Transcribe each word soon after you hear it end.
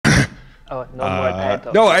Oh, no more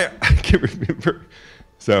title. No, I can't remember.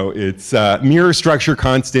 So it's mirror structure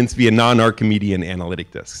constants via non-Archimedean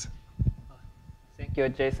analytic disks. Thank you,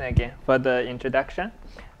 Jason, again, for the introduction.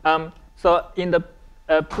 So in the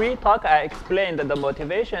pre-talk, I explained the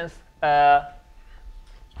motivations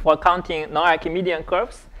for counting non-Archimedean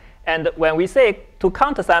curves. And when we say to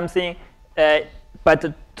count something, but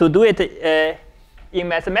to do it in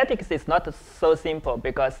mathematics, it's not so simple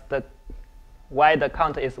because why the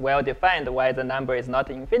count is well defined, why the number is not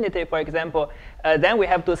infinity, for example, then we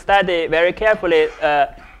have to study very carefully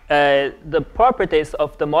the properties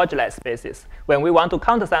of the moduli spaces. When we want to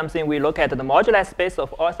count something, we look at the moduli space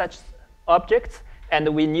of all such objects, and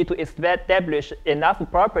we need to establish enough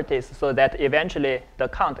properties so that eventually the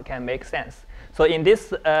count can make sense. So in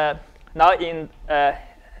this,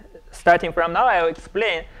 starting from now, I will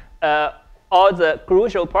explain all the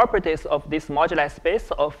crucial properties of this moduli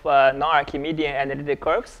space of non-Archimedean analytic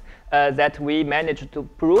curves that we managed to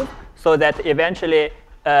prove so that eventually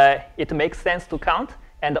it makes sense to count,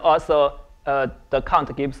 and also the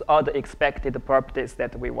count gives all the expected properties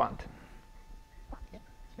that we want.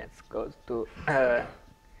 Let's go to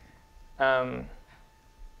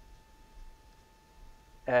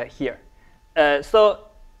here.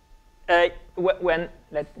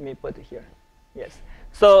 Let me put it here. Yes.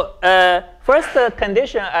 So first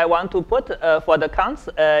condition I want to put for the counts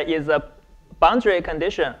is a boundary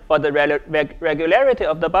condition for the regularity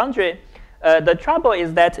of the boundary. The trouble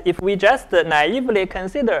is that if we just naively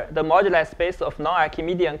consider the moduli space of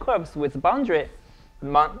non-Archimedean curves with boundary,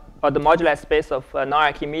 or the moduli space of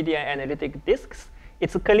non-Archimedean analytic disks,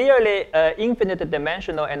 it's clearly infinite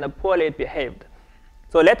dimensional and poorly behaved.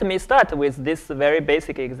 So let me start with this very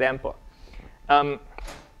basic example.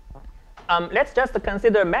 Let's just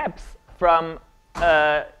consider maps from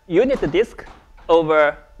unit disk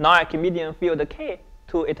over non-Archimedean field K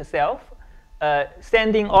to itself,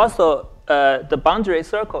 sending also the boundary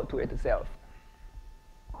circle to itself.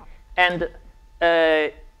 And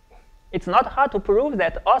it's not hard to prove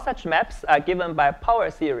that all such maps are given by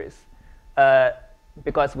power series,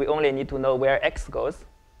 because we only need to know where x goes,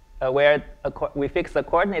 where we fix the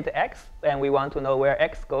coordinate x, and we want to know where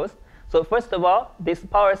x goes. So first of all, this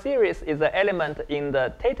power series is an element in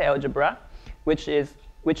the Tate algebra, which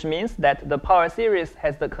means that the power series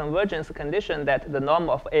has the convergence condition that the norm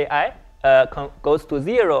of AI goes to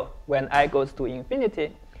 0 when I goes to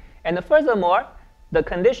infinity. And furthermore, the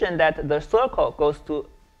condition that the circle goes to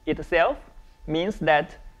itself means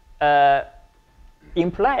that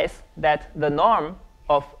implies that the norm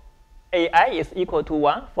of AI is equal to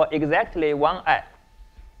 1 for exactly 1i.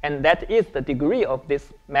 And that is the degree of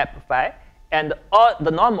this map phi. And the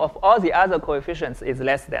norm of all the other coefficients is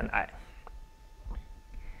less than I.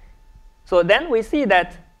 So then we see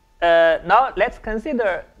that now let's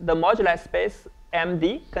consider the moduli space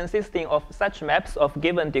MD consisting of such maps of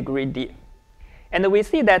given degree D. And we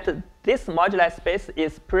see that this moduli space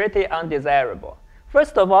is pretty undesirable.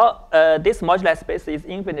 First of all, this moduli space is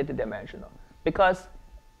infinite dimensional because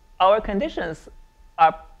our conditions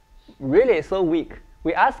are really so weak.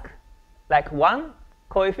 We ask like one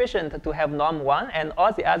coefficient to have norm 1 and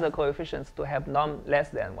all the other coefficients to have norm less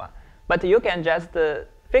than 1. But you can just,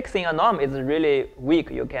 fixing a norm is really weak.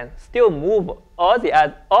 You can still move all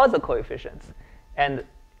the coefficients. And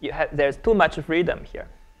there's too much freedom here.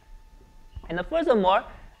 And furthermore,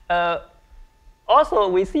 also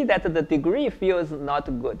we see that the degree feels not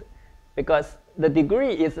good because the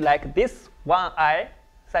degree is like this 1i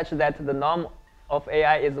such that the norm of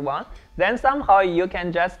AI is 1, then somehow you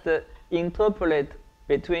can just interpolate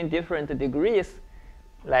between different degrees,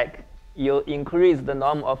 like you increase the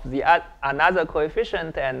norm of the another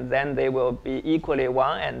coefficient, and then they will be equally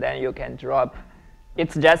 1, and then you can drop.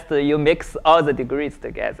 It's just you mix all the degrees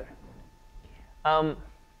together.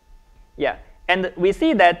 Yeah, and we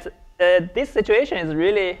see that this situation is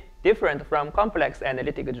really different from complex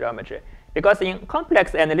analytic geometry. Because in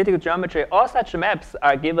complex analytic geometry, all such maps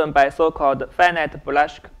are given by so-called finite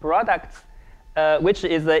Blaschke products, which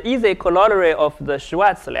is an easy corollary of the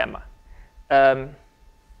Schwarz lemma.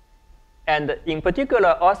 And in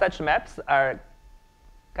particular, all such maps are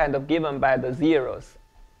kind of given by the zeros.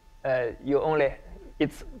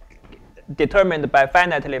 It's determined by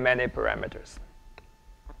finitely many parameters.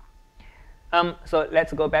 So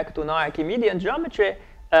let's go back to non-Archimedean geometry.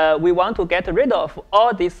 We want to get rid of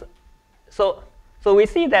all these. So we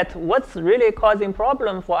see that what's really causing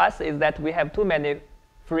problem for us is that we have too many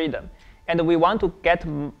freedom. And we want to get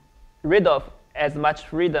rid of as much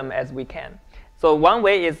freedom as we can. So one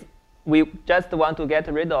way is we just want to get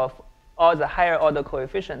rid of all the higher order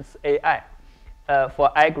coefficients AI for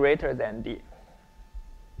I greater than D.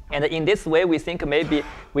 And in this way, we think maybe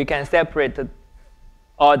we can separate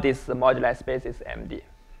all these moduli spaces MD.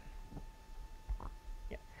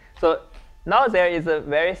 Yeah. So now there is a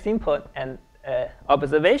very simple and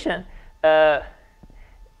observation.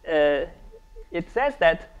 It says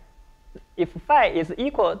that if phi is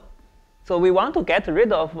equal, so we want to get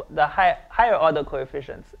rid of the higher order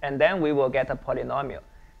coefficients, and then we will get a polynomial.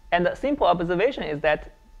 And the simple observation is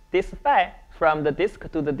that this phi from the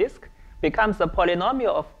disk to the disk becomes a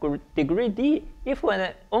polynomial of degree d if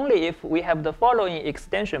and only if we have the following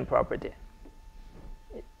extension property.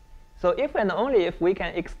 So if and only if we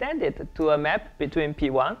can extend it to a map between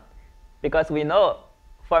P1, because we know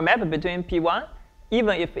for a map between P1,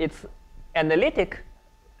 even if it's analytic,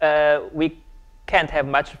 we can't have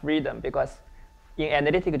much freedom, because in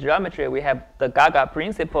analytic geometry, we have the Gaga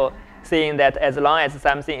principle saying that as long as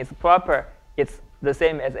something is proper, it's the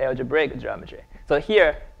same as algebraic geometry. So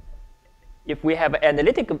here, if we have an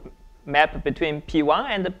analytic map between P1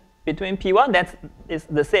 and between P1, that is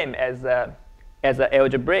the same as an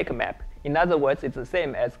algebraic map. In other words, it's the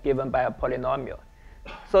same as given by a polynomial.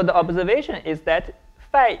 So the observation is that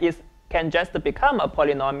phi can just become a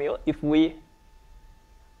polynomial if we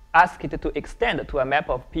ask it to extend to a map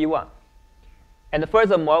of P1. And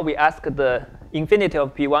furthermore, we ask the infinity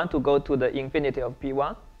of P1 to go to the infinity of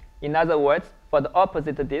P1. In other words, for the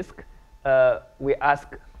opposite disk, we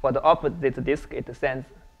ask for the opposite disk, it sends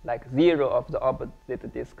like 0 of the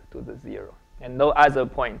opposite disk to the 0, and no other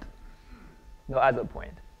point. No other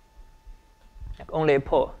point. Like only a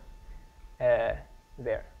pole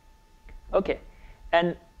there. OK.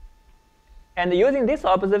 And using this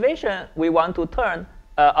observation, we want to turn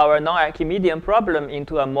our non-Archimedean problem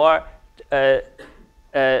into a more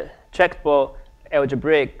tractable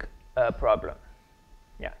algebraic problem.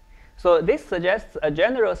 Yeah. So this suggests a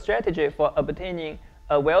general strategy for obtaining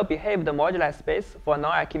a well-behaved moduli space for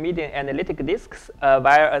non-Archimedean analytic disks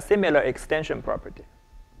via a similar extension property.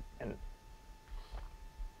 And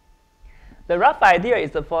the rough idea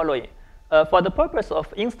is the following. For the purpose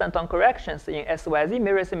of instanton corrections in SYZ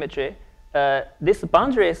mirror symmetry, this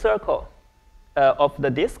boundary circle of the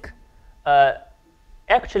disk,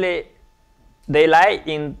 actually, they lie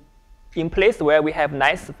in place where we have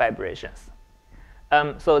nice vibrations.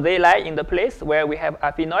 So they lie in the place where we have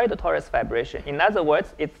affinoid torus vibration. In other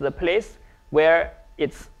words, it's the place where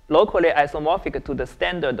it's locally isomorphic to the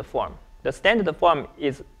standard form. The standard form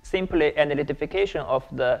is simply analytification of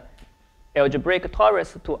the algebraic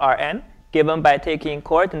torus to Rn, given by taking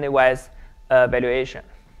coordinate-wise valuation.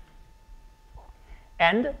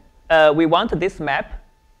 And we want this map.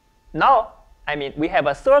 Now, I mean, we have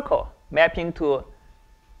a circle mapping to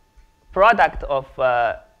product of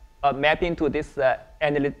mapping to this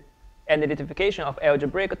analytification of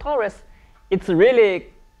algebraic torus. It's really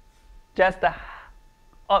just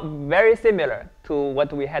very similar to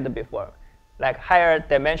what we had before, like higher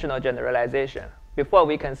dimensional generalization. Before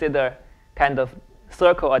we consider kind of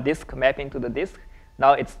circle or disk mapping to the disk.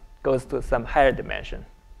 Now it goes to some higher dimension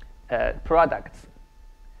products.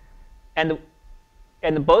 And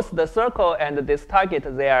both the circle and this target,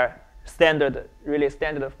 they are standard, really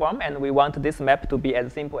standard form, and we want this map to be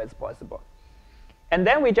as simple as possible. And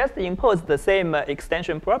then we just impose the same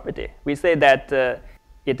extension property. We say that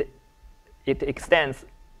it extends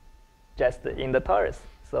just in the torus.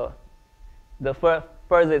 So the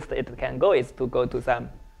furthest it can go is to go to some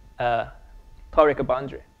toric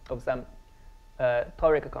boundary of some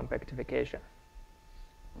toric compactification.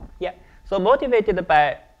 Yeah. So motivated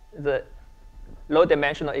by the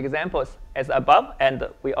low-dimensional examples as above, and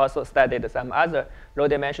we also studied some other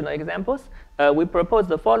low-dimensional examples, we propose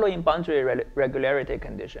the following boundary regularity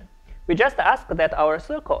condition. We just ask that our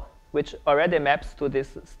circle, which already maps to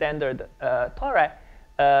this standard tori,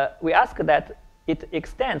 we ask that it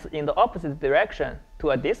extends in the opposite direction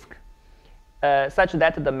to a disk, such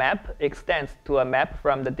that the map extends to a map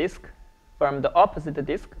from the disk, from the opposite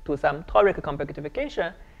disk to some toric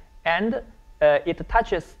compactification, and it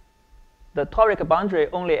touches the toric boundary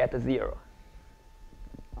only at 0.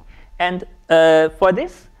 And for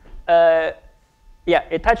this, yeah,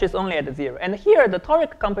 it touches only at 0. And here, the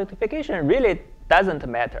toric compactification really doesn't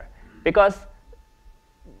matter, because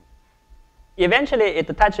eventually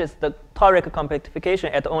it touches the toric compactification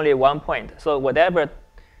at only 1 point. So whatever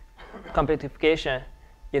compactification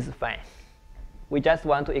is fine. We just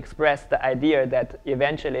want to express the idea that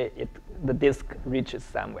eventually the disk reaches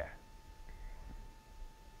somewhere.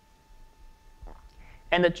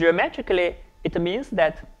 And geometrically, it means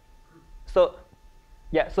that, so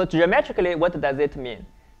geometrically, what does it mean?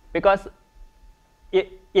 Because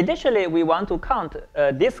initially, we want to count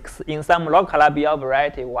disks in some log Calabi-Yau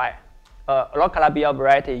variety y log Calabi-Yau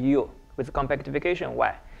variety U with compactification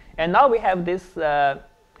Y. And now we have this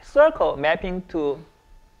circle mapping to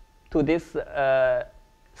this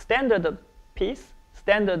standard piece,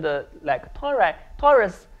 standard like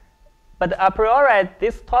torus. But a priori,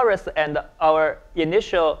 this torus and our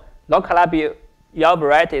initial log Calabi-Yau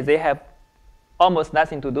variety, they have almost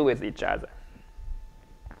nothing to do with each other.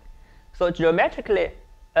 So geometrically,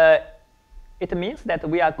 it means that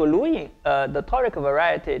we are gluing the toric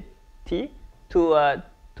variety T to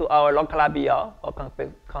our log Calabi-Yau or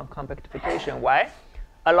compactification Y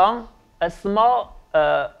along a small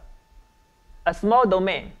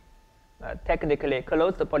domain, technically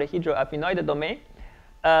closed polyhedral affinoid domain,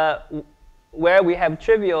 where we have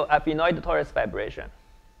trivial affinoid torus vibration.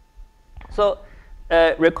 So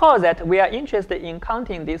recall that we are interested in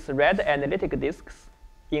counting these red analytic disks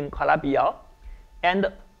in Calabi-Yau,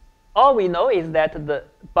 and all we know is that the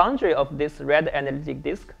boundary of this red analytic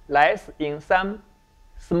disk lies in some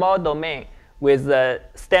small domain with a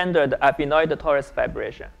standard affinoid torus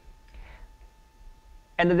vibration.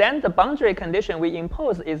 And then the boundary condition we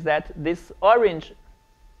impose is that this orange,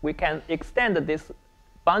 we can extend this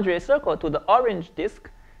boundary circle to the orange disk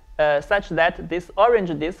such that this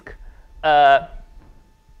orange disk,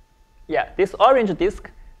 this orange disk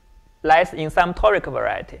lies in some toric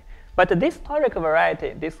variety. But this toric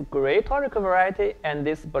variety, this gray toric variety and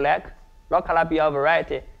this black log Calabi-Yau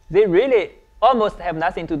variety, they really almost have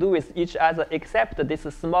nothing to do with each other except this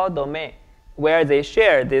small domain where they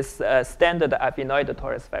share this standard affinoid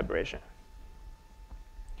torus vibration.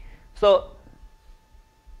 So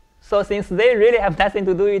since they really have nothing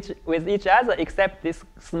to do with each other except this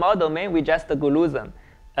small domain, we just glue them,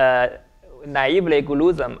 naively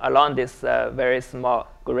glue them along this very small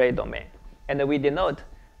gray domain. And we denote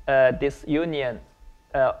this union,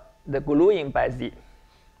 the gluing by Z.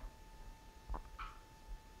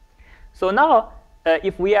 So now,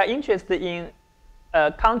 if we are interested in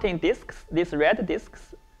counting disks, these red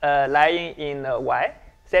disks lying in Y,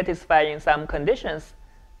 satisfying some conditions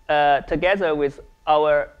together with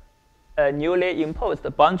our newly imposed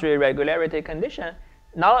boundary regularity condition,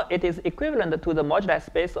 now it is equivalent to the moduli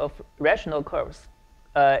space of rational curves.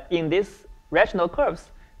 In these rational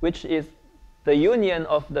curves, which is the union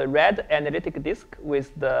of the red analytic disk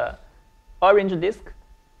with the orange disk,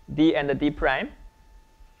 D and D prime,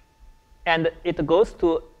 and it goes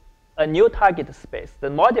to a new target space, the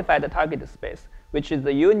modified target space, which is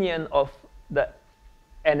the union of the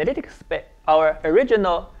analytic space, our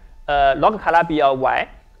original log Calabi-Yau Y,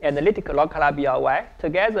 analytic log Calabi-Yau Y,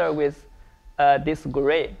 together with this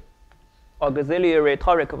gray auxiliary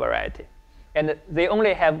toric variety. And they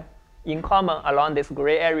only have in common along this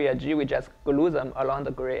gray area G, we just glue them along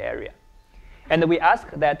the gray area. And we ask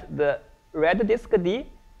that the red disk D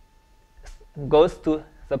goes to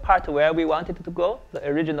the part where we want it to go, the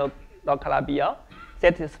original log Calabi-Yau,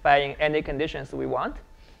 satisfying any conditions we want.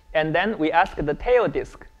 And then we ask the tail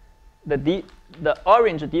disk, the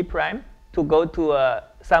orange D prime, to go to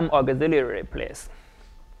some auxiliary place.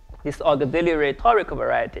 This auxiliary toric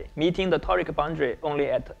variety, meeting the toric boundary only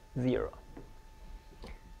at 0.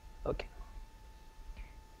 Okay.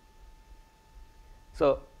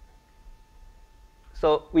 So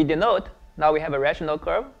we denote, now we have a rational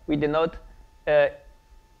curve. We denote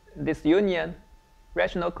this union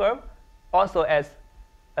rational curve also as,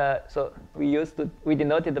 so we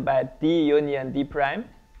denoted by D union D prime,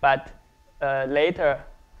 but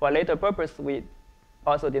for later purpose, we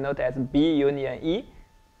also denote as B union E.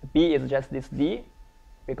 B is just this D,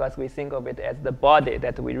 because we think of it as the body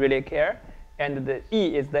that we really care. And the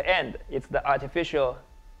E is the end. It's the artificial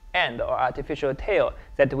end or artificial tail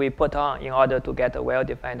that we put on in order to get a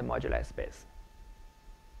well-defined moduli space.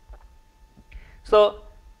 So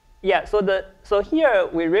yeah, so here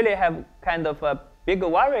we really have kind of a big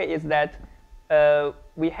worry is that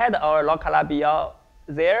we had our log Calabi-Yau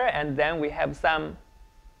there, and then we have some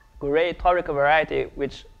gray toric variety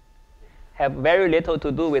which have very little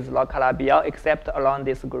to do with log Calabi-Yau except along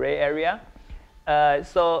this gray area.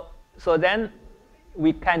 So then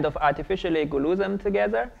we kind of artificially glue them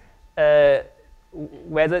together.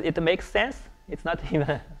 Whether it makes sense, it's not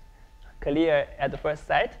even clear at the first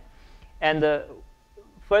sight. And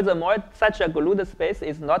furthermore, such a glued space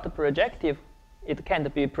is not projective. It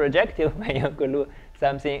can't be projective when you glue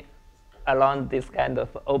something along this kind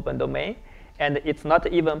of open domain. And it's not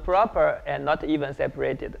even proper and not even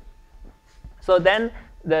separated. So then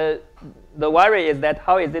the worry is that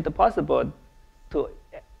how is it possible to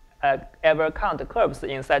ever count curves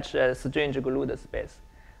in such a strange glued space?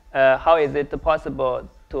 How is it possible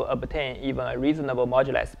to obtain even a reasonable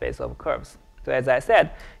moduli space of curves So as I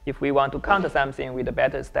said, if we want to count something, we'd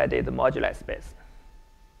better study the moduli space.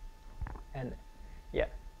 And yeah,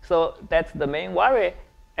 so that's the main worry.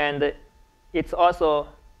 And it's also,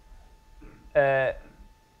 so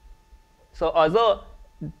although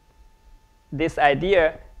this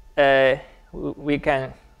idea, we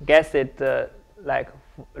can guess it like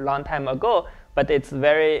a long time ago, but it's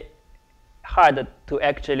very hard to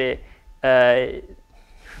actually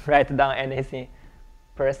write down anything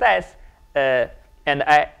precise. And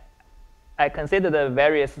I consider the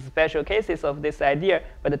various special cases of this idea,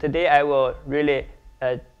 but today I will really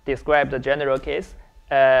describe the general case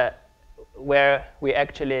where we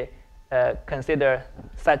actually consider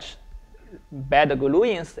such bad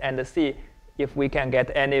gluings and see if we can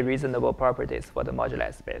get any reasonable properties for the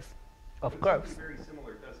moduli space of curves. Something very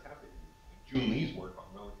similar does happen. Jun Lee's work on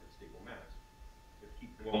relative stable maps. They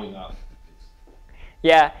keep blowing up.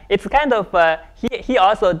 Yeah, it's kind of, he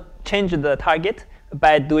also changed the target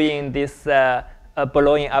by doing this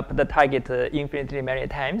blowing up the target infinitely many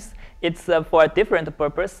times. It's for a different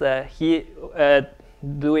purpose. He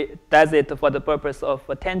does it for the purpose of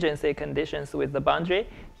tangency conditions with the boundary.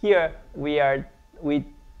 Here we are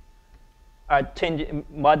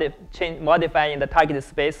modifying the target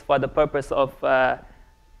space for the purpose of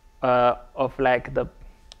like the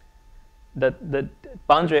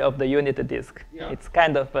boundary of the unit disk. Yeah. It's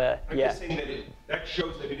kind of I'm yeah. just saying that that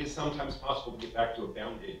shows that it is sometimes possible to get back to a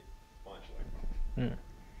bounded moduli.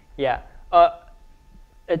 Yeah.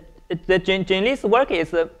 The Jun Lee's work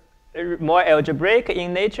is more algebraic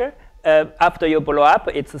in nature. After you blow up,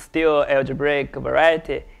 it's still algebraic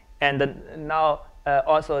variety. And now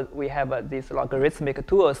also we have these logarithmic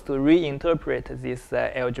tools to reinterpret this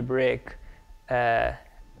algebraic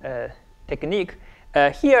technique.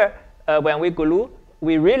 Here, when we glue,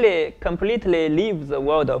 we really completely leave the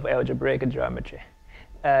world of algebraic geometry.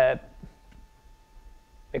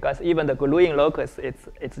 Because even the gluing locus,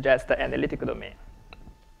 it's just the analytic domain.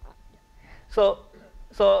 So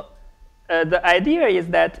the idea is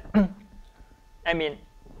that, I mean,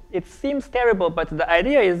 it seems terrible, but the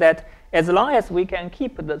idea is that as long as we can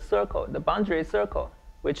keep the circle, the boundary circle,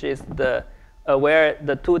 which is the where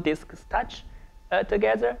the two disks touch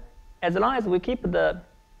together, as long as we keep the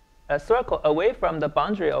circle away from the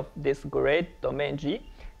boundary of this great domain G,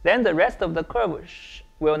 then the rest of the curve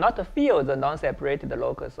will not feel the non-separated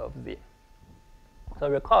locus of Z. So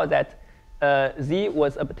recall that Z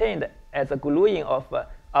was obtained as a gluing of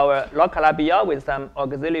our log Calabi-Yau with some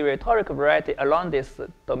auxiliary toric variety along this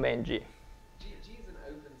domain G. G is an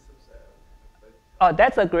open subset. Oh,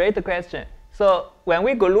 that's a great question. So when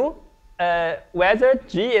we glue, whether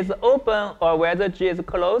G is open or whether G is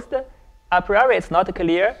closed, a priori it's not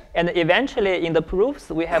clear. And eventually in the proofs,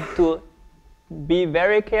 we have to be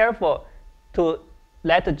very careful to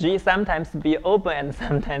let G sometimes be open and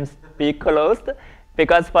sometimes be closed.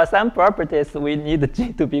 Because for some properties, we need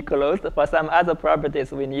G to be closed. For some other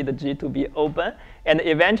properties, we need G to be open. And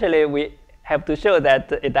eventually, we have to show that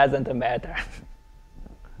it doesn't matter.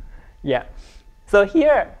 Yeah. So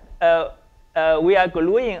here, we are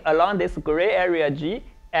gluing along this gray area G.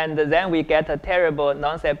 And then we get a terrible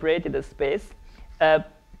non-separated space. But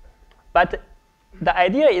the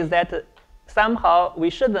idea is that somehow we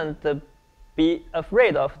shouldn't be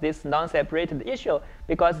afraid of this non-separated issue,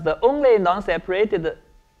 because the only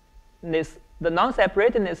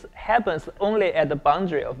non-separatedness happens only at the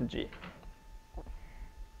boundary of G.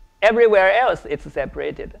 Everywhere else, it's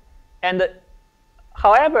separated. And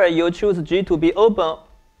however you choose G to be open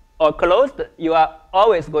or closed, you are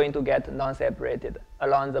always going to get non-separated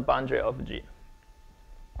along the boundary of G.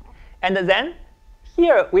 And then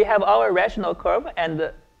here we have our rational curve,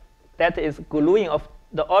 and that is gluing of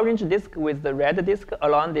the orange disk with the red disk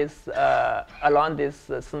along this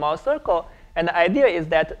small circle. And the idea is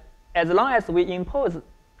that as long as we impose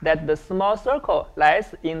that the small circle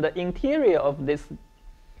lies in the interior of this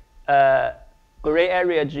gray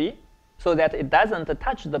area G, so that it doesn't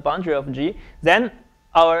touch the boundary of G, then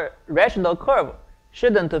our rational curve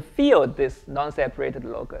shouldn't feel this non-separated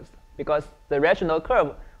locus. Because the rational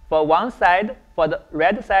curve, for one side, for the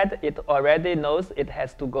red side, it already knows it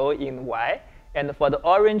has to go in Y. And for the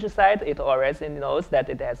orange side, it already knows that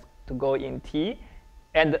it has to go in T.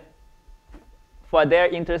 And for their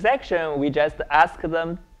intersection, we just ask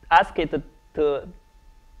it to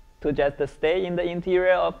just stay in the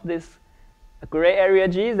interior of this gray area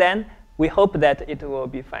G. Then we hope that it will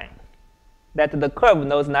be fine, that the curve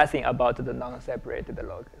knows nothing about the non-separated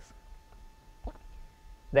locus.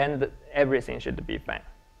 Then everything should be fine.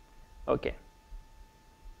 OK.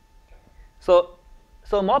 So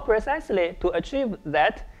more precisely, to achieve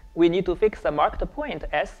that, we need to fix a marked point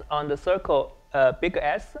S on the circle big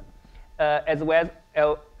S, as well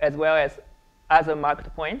as other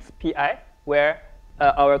marked points Pi, where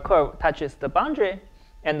our curve touches the boundary,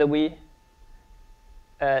 and we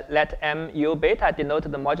let mu beta denote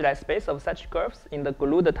the moduli space of such curves in the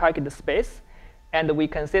glued target space, and we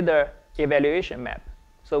consider evaluation map.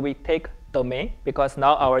 So we take domain, because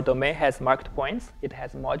now our domain has marked points. It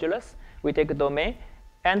has modulus. We take domain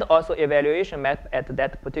and also evaluation map at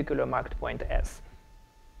that particular marked point S.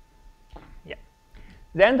 Yeah.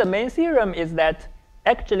 Then the main theorem is that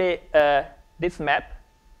actually this map,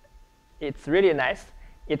 it's really nice.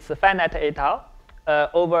 It's a finite étale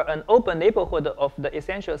over an open neighborhood of the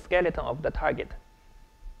essential skeleton of the target.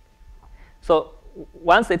 So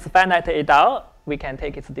once it's finite étale, we can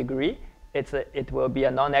take its degree. It will be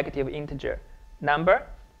a non-negative integer number.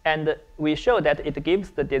 And we show that it gives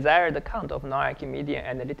the desired count of non-Archimedean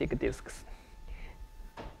analytic disks.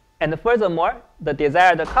 And furthermore, the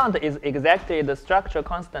desired count is exactly the structure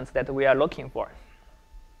constants that we are looking for.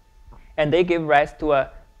 And they give rise to a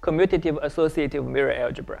commutative associative mirror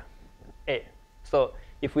algebra, A. So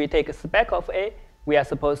if we take a spec of A, we are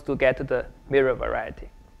supposed to get the mirror variety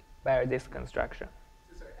by this construction.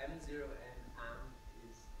 So sorry, M0 and AM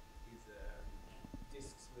is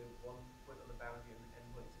disks with one point on the boundary and n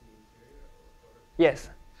points in the interior? Or Yes.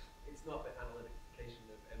 It's not the analytification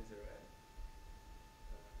of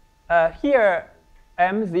M0n? Here,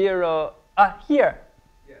 M0, here.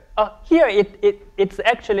 Yeah. Here it's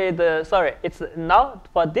actually the, sorry, it's now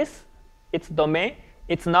for this, its domain,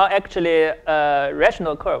 it's now actually a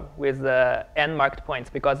rational curve with n marked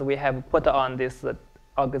points, because we have put on this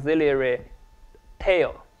auxiliary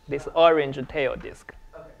tail, this orange tail disk.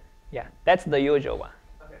 Okay. Yeah, that's the usual one.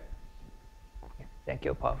 Okay. Yeah, thank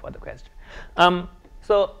you, Paul, for the question.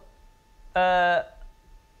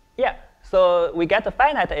 Yeah, so we get a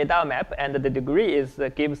finite étale map, and the degree is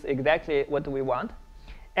gives exactly what we want.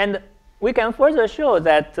 And we can further show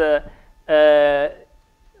that a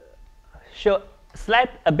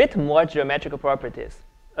bit more geometric properties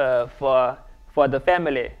for the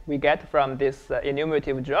family we get from this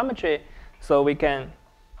enumerative geometry. So we can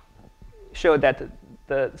show that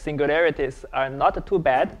the singularities are not too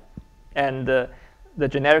bad, and the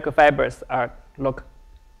generic fibers are look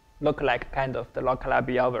like kind of the log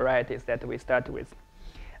Calabi-Yau varieties that we start with.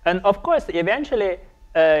 And of course, eventually,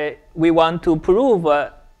 we want to prove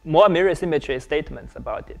more mirror symmetry statements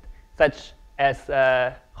about it, such as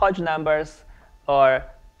Hodge numbers or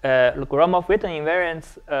Gromov-Witten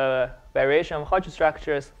invariants, variation of Hodge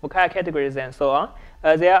structures, Fukaya categories, and so on.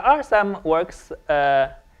 There are some works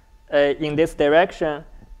in this direction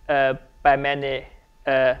by many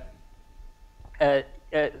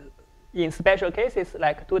in special cases,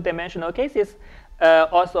 like two-dimensional cases,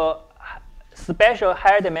 also special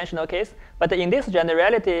higher dimensional case. But in this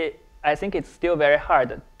generality, I think it's still very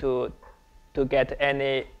hard to get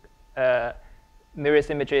any mirror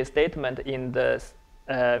symmetry statement in the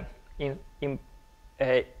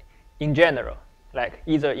in general, like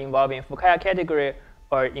either involving Fukaya category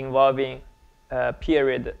or involving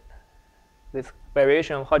period, this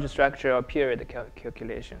variation of Hodge structure or period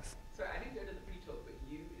calculations. So I didn't go to the pre-talk, but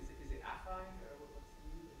U, is it affine, or what's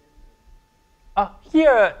U again?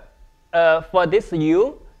 Here, for this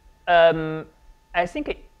U, I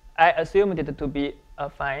think I assumed it to be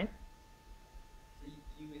affine. So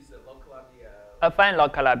U is a log Calabi-Yau. Affine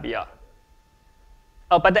log Calabi-Yau.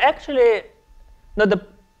 Oh, but actually, no.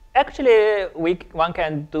 Actually, one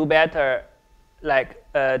can do better, like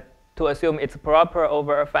to assume it's proper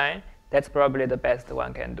over affine. That's probably the best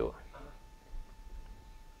one can do.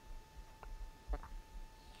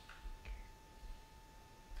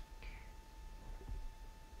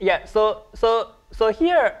 Yeah. So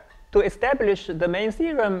here, to establish the main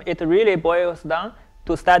theorem, it really boils down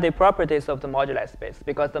to study properties of the moduli space,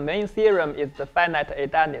 because the main theorem is the finite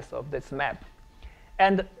étaleness of this map.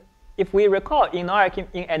 And if we recall, in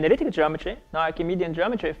analytic geometry, non-Archimedean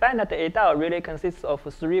geometry, finite étale really consists of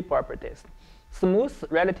three properties: smooth,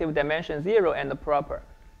 relative dimension 0, and proper.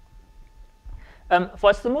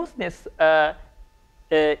 For smoothness,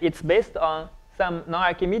 it's based on some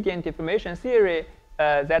non-Archimedean deformation theory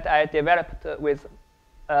that I developed with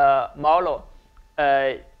Maulo.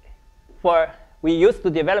 We used to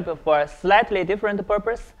develop for a slightly different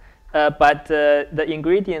purpose, but the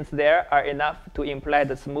ingredients there are enough to imply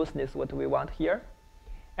the smoothness what we want here.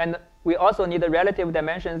 And we also need a relative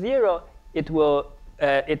dimension 0.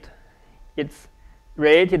 It's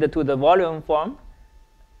related to the volume form,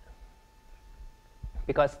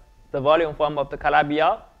 because the volume form of the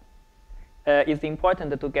Calabi-Yau is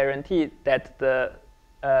important to guarantee that the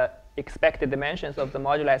expected dimensions of the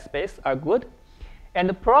moduli space are good. And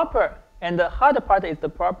the proper, and the harder part is the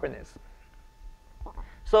properness.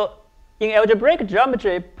 So in algebraic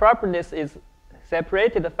geometry, properness is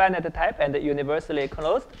separated finite type and universally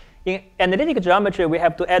closed. In analytic geometry, we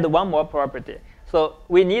have to add one more property. So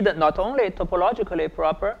we need not only topologically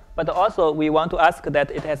proper, but also we want to ask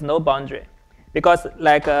that it has no boundary. Because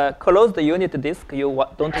like a closed unit disk, you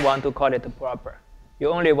don't want to call it proper. You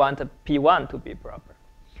only want P1 to be proper.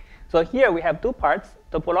 So here we have two parts,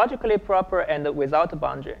 topologically proper and without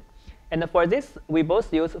boundary. And for this, we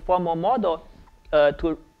both use formal model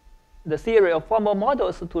the theory of formal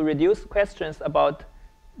models to reduce questions about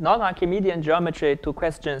non-Archimedean geometry to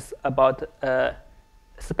questions about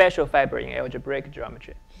special fiber in algebraic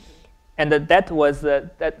geometry. And that was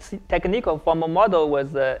that technique of formal model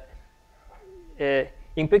was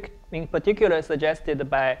in particular suggested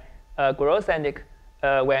by Grosendik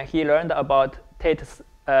when he learned about Tate's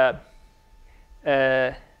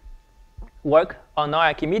work on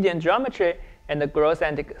non-Archimedean geometry, and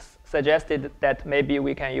Grosendik suggested that maybe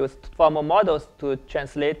we can use formal models to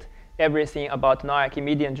translate everything about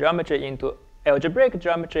non-Archimedean geometry into algebraic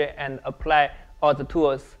geometry and apply all the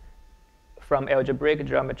tools from algebraic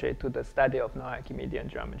geometry to the study of non-Archimedean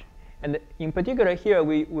geometry. And in particular here,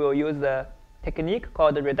 we will use a technique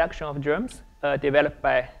called the reduction of germs developed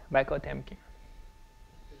by Michael Temkin.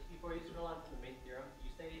 Before you scroll on to the main theorem, you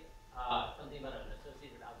say something about an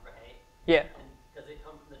associated algebra A. Yeah. And does it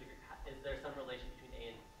come from the degree? Is there some relation between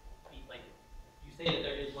A and B? Like, you say that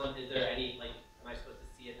there is one. Is there any, like, am I supposed to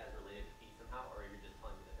see it as related to B somehow, or you're just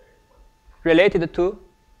telling me that there is one? Related to?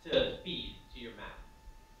 To B, to your map.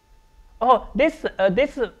 Oh,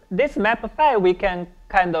 this map phi we can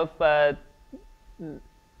kind of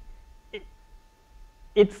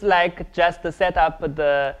it's like just set up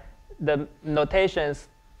the notations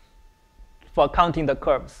for counting the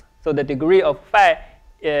curves. So the degree of phi,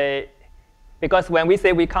 because when we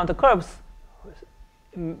say we count curves,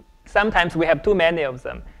 sometimes we have too many of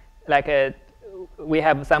them. Like we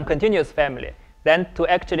have some continuous family. Then to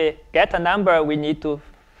actually get a number, we need to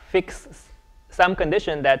fix some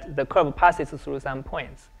condition that the curve passes through some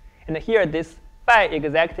points. And here, this phi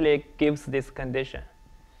exactly gives this condition,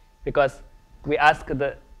 because we ask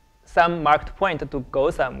some marked point to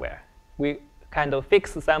go somewhere. We kind of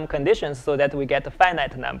fix some conditions so that we get a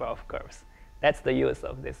finite number of curves. That's the use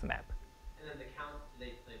of this map. And then the count, do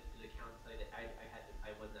the count play that I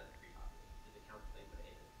wasn't at the pre-copy. Did the count play what A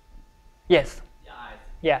is? Yes. Yeah, I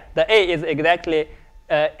see. Yeah, the A is exactly,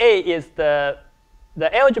 A is the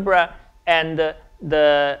algebra, and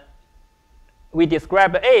we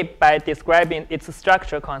describe A by describing its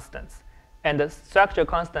structure constants. And the structure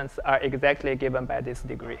constants are exactly given by this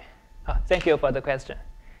degree. Oh, thank you for the question.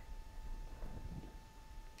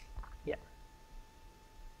 Yeah.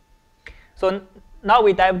 So now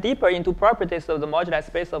we dive deeper into properties of the moduli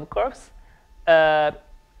space of curves, where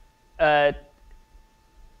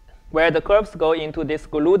the curves go into these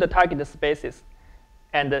glued target spaces.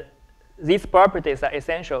 And these properties are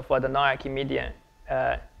essential for the non-Archimedean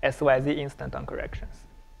SYZ instanton corrections.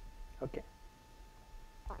 Okay.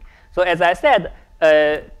 So as I said,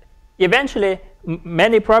 eventually,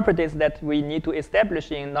 many properties that we need to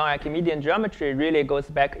establish in non-Archimedean geometry really goes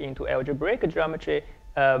back into algebraic geometry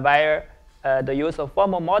via the use of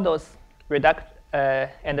formal models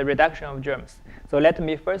and the reduction of germs. So let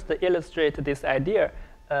me first illustrate this idea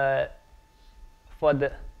for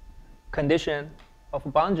the condition of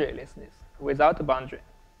boundarylessness without boundary.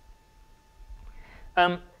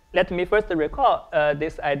 Let me first recall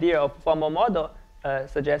this idea of formal model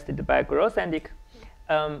suggested by Grosendik.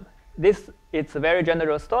 This is a very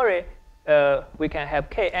general story. We can have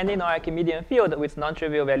K, any non-Archimedean field with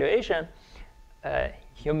non-trivial valuation.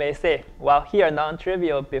 You may say, well, here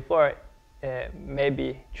non-trivial before may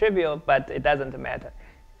be trivial, but it doesn't matter.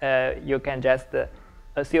 You can just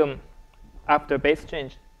assume after base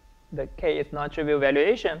change, the K is non-trivial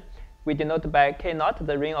valuation. We denote by K naught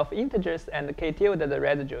the ring of integers and K tilde the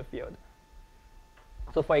residual field.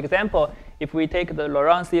 So for example, if we take the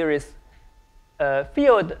Laurent series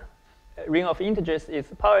field, ring of integers is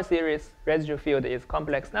power series, residual field is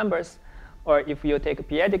complex numbers. Or if you take a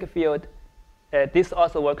p-adic field, this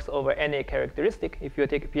also works over any characteristic. If you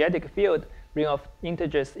take a p-adic field, ring of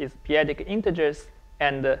integers is p-adic integers,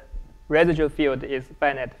 and the residual field is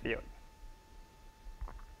finite field.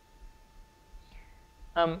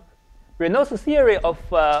 Renault's theory of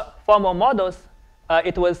formal models,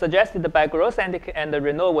 it was suggested by Grosendik, and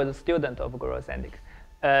Renault was a student of Grosendik.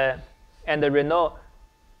 And Renault,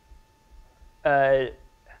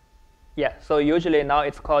 yeah, so usually now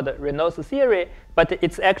it's called Renault's theory, but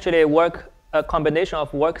it's actually work a combination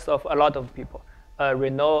of works of a lot of people.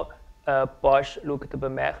 Renault, Bosch, Luc de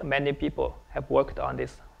Bemer, many people have worked on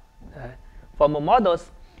these formal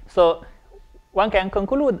models. So one can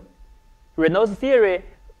conclude Renault's theory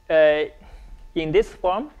in this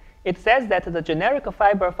form. It says that the generic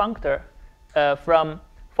fiber functor from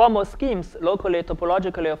formal schemes locally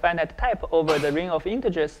topologically of finite type over the ring of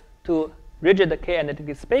integers to rigid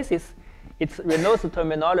K-analytic spaces, it's Renault's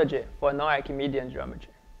terminology for non-Archimedean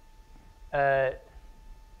geometry.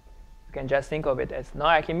 You can just think of it as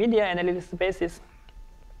non-Archimedean analytic spaces.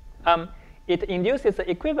 It induces the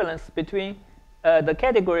equivalence between the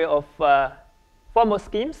category of formal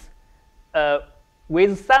schemes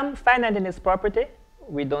with some finiteness property,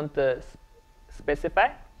 we don't specify,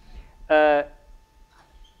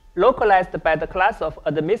 localized by the class of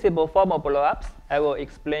admissible formal blowups, I will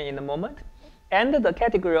explain in a moment, and the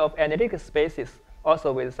category of analytic spaces,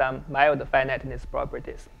 also with some mild finiteness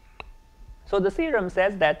properties. So the theorem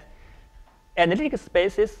says that analytic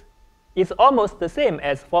spaces is almost the same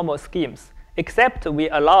as formal schemes, except we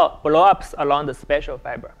allow blowups along the special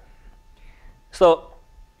fiber. So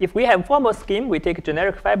if we have formal scheme, we take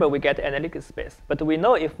generic fiber, we get analytic space. But we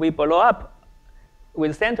know if we blow up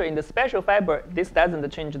with center in the special fiber, this doesn't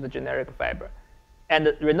change the generic fiber.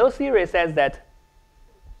 And Renault theory says that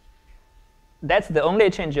that's the only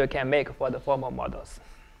change you can make for the formal models.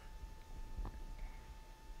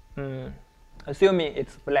 Assuming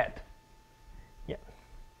it's flat. Yeah.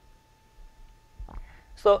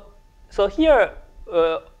 So here,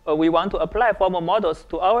 we want to apply formal models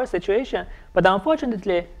to our situation, but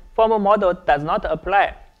unfortunately, formal model does not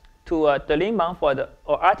apply to the Lin-Mumford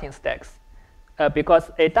or Artin stacks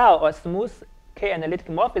because eta or smooth K-analytic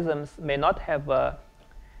morphisms may not have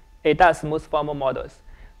eta smooth formal models.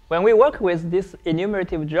 When we work with this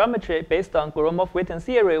enumerative geometry based on Gromov-Witten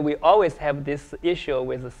theory, we always have this issue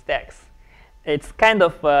with the stacks. It's kind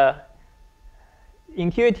of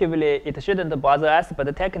intuitively, it shouldn't bother us,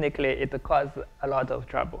 but technically, it causes a lot of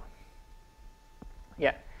trouble.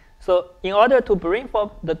 Yeah. So in order to bring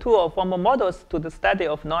the two of formal models to the study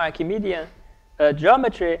of non-Archimedean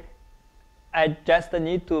geometry, I just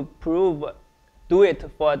need to do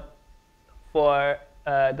it for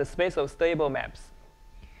the space of stable maps.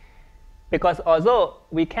 Because although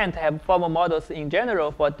we can't have formal models in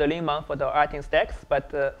general for the Lin-Mumford or Artin stacks,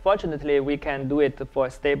 but fortunately, we can do it for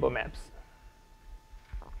stable maps.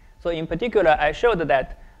 So in particular, I showed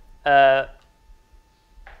that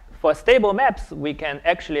for stable maps, we can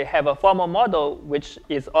actually have a formal model which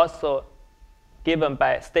is also given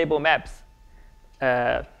by stable maps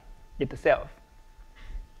itself.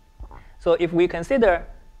 So if we consider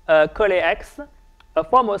curly X, a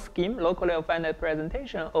formal scheme, locally of finite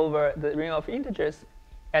presentation over the ring of integers,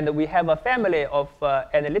 and we have a family of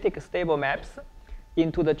analytic stable maps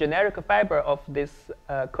into the generic fiber of this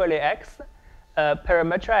curly X,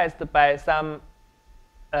 parametrized by some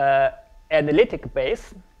analytic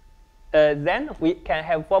base, then we can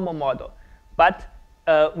have formal model. But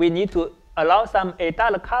we need to allow some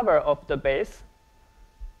eta cover of the base,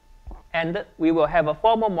 and we will have a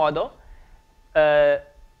formal model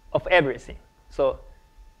of everything. So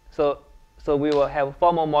we will have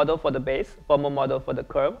formal model for the base, formal model for the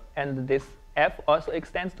curve, and this F also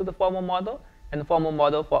extends to the formal model, and formal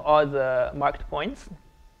model for all the marked points.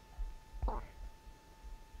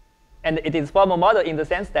 And it is formal model in the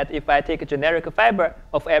sense that if I take a generic fiber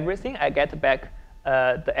of everything, I get back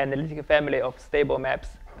the analytic family of stable maps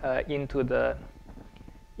into the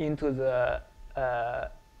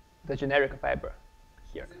generic fiber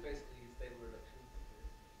here. Is it basically stable reduction?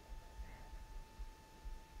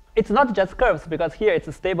 It's not just curves, because here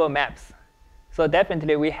it's stable maps. So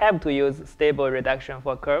definitely we have to use stable reduction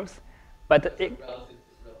for curves. But Relative to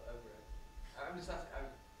real algebra. I'm just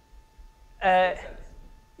asking.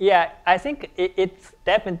 Yeah, I think it's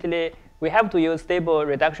definitely, we have to use stable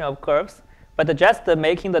reduction of curves, but just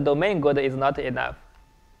making the domain good is not enough.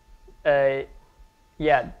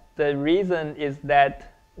 Yeah, the reason is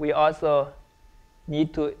that we also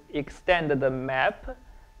need to extend the map.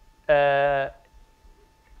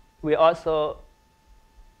 We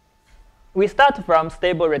start from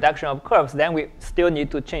stable reduction of curves, then we still need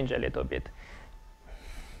to change a little bit.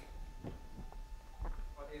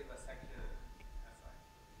 What is the section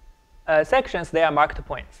SI? Sections, they are marked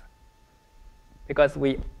points. Because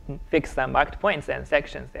we fix some marked points, and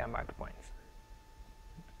sections, they are marked points.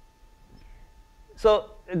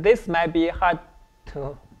 So this might be hard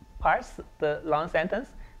to parse, the long sentence,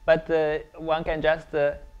 but one can just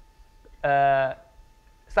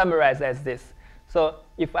summarize as this. So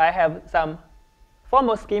if I have some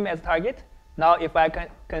formal scheme as target, now if I can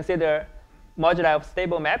consider moduli of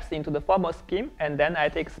stable maps into the formal scheme, and then I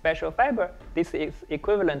take special fiber. This is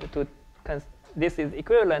equivalent to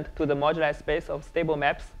the moduli space of stable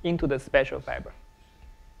maps into the special fiber.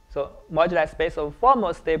 So moduli space of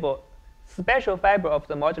formal stable special fiber of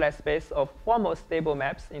the moduli space of formal stable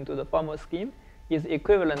maps into the formal scheme is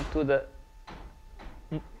equivalent to the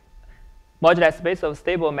moduli space of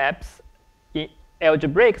stable maps in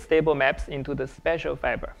algebraic stable maps into the special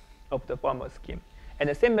fiber of the formal scheme.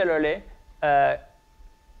 And similarly,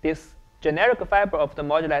 this generic fiber of the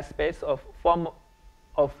moduli space of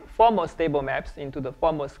formal stable maps into the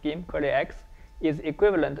formal scheme curly X is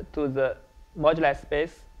equivalent to the moduli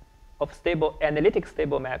space of analytic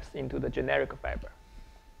stable maps into the generic fiber.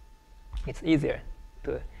 It's easier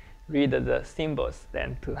to read the symbols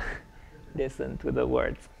than to listen to the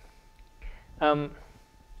words.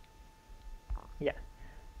 Yeah.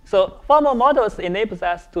 So formal models enables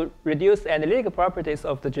us to reduce analytic properties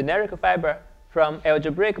of the generic fiber from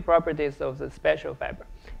algebraic properties of the special fiber.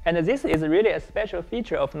 And this is really a special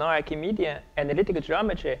feature of non-Archimedean analytic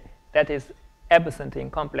geometry that is absent in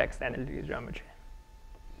complex analytic geometry.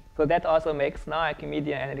 So that also makes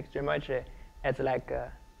non-Archimedean analytic geometry as like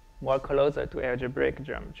more closer to algebraic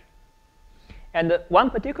geometry. And one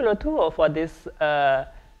particular tool for this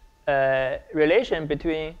relation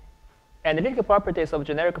between analytic properties of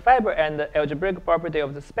generic fiber and the algebraic property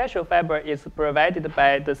of the special fiber is provided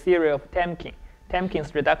by the theory of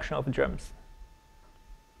Temkin's reduction of germs.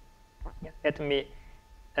 Yeah, let me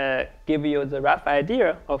give you the rough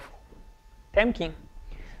idea of Temkin.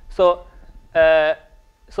 So,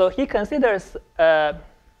 so he considers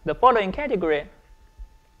the following category.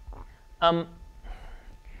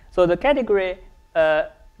 So the category,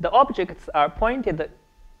 the objects are pointed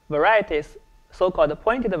varieties, so-called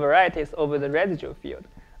pointed varieties over the residual field.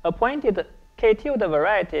 A pointed K tilde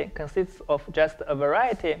variety consists of just a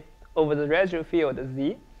variety over the residual field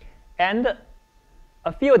Z and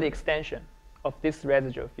a field extension of this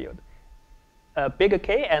residual field, a big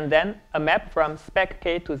K, and then a map from spec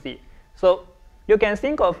K to Z. So you can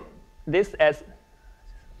think of this as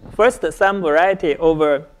first some variety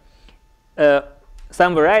over the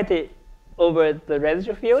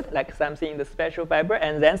residual field, like something in the special fiber,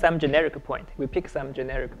 and then some generic point. We pick some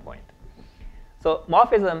generic point. So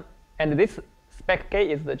morphism, and this spec K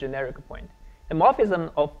is the generic point. The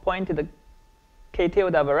morphism of pointed K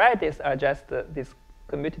tilde varieties are just these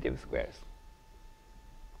commutative squares.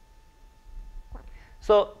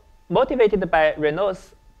 So motivated by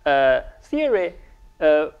Renault's theory,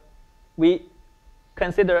 we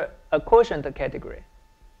consider a quotient category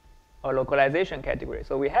or localization category.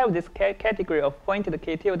 So we have this category of pointed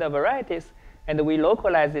K tilde varieties, and we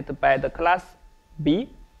localize it by the class B,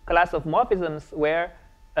 class of morphisms, where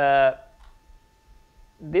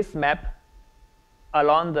this map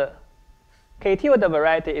along the K tilde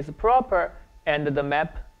variety is proper, and the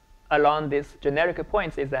map along these generic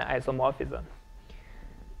points is an isomorphism.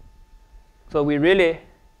 So we really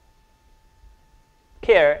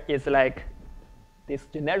care is like these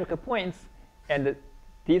generic points, and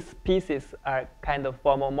these pieces are kind of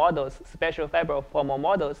formal models, special fiber of formal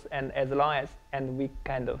models, and as long as, and we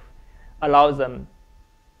kind of allow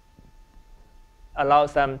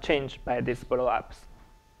some change by these blow-ups.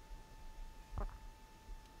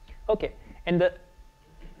 Okay, and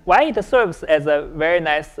why it serves as a very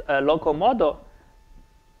nice local model,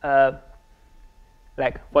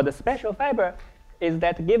 like for the special fiber, is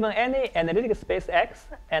that given any analytic space X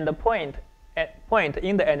and a point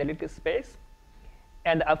in the analytic space,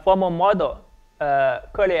 and a formal model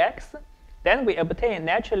curly X, then we obtain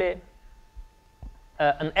naturally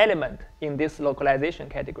an element in this localization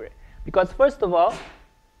category. Because first of all,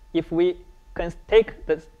 if we can take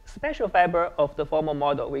the special fiber of the formal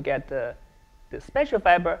model, we get the special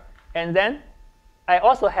fiber, and then I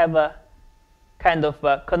also have a kind of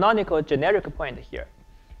a canonical generic point here.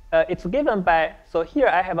 It's given by, so here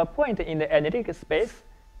I have a point in the analytic space.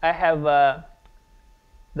 I have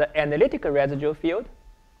the analytic residual field,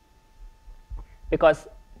 because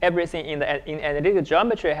everything in analytic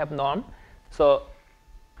geometry have norm. So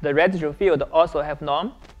the residual field also have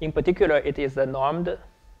norm. In particular, it is a normed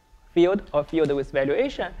field or field with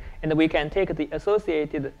valuation, and we can take the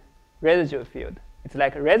associated residual field. It's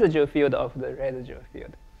like a residual field of the residual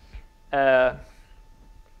field.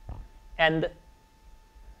 And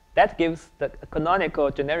that gives the canonical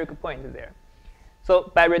generic point there.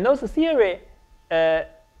 So by Renault's theory,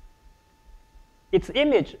 its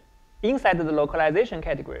image inside the localization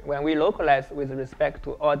category, when we localize with respect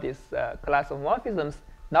to all these class of morphisms,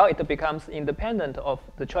 now it becomes independent of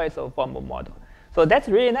the choice of formal model. So that's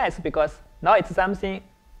really nice, because now it's something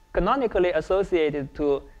canonically associated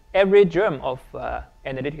to every germ of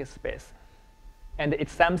analytic space. And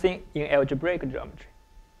it's something in algebraic geometry.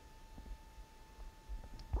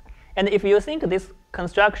 And if you think this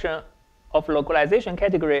construction of localization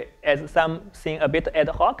category as something a bit ad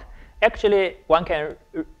hoc, actually one can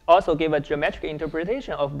also give a geometric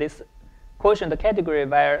interpretation of this quotient category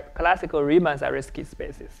via classical Riemann-Zariski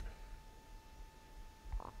spaces.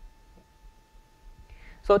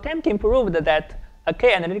 So Temkin proved that a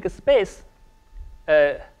K-analytic space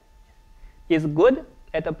is good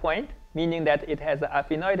at a point, meaning that it has an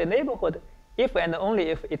affinoid neighborhood if and only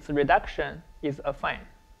if its reduction is affine.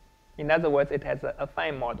 In other words, it has an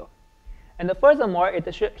affine model. And furthermore,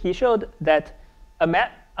 he showed that a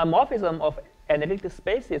morphism of analytic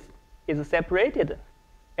spaces is separated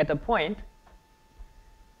at a point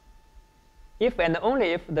if and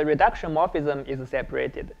only if the reduction morphism is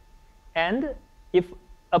separated, and if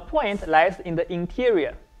a point lies in the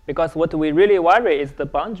interior, because what we really worry is the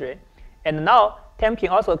boundary. And now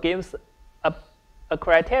Temkin also gives a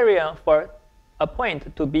criterion for a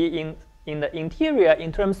point to be in the interior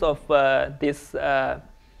in terms of this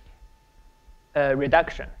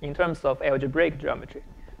reduction, in terms of algebraic geometry.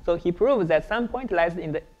 So he proves that some point lies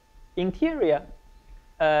in the interior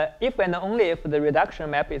if and only if the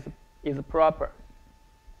reduction map is proper.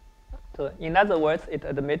 So in other words, it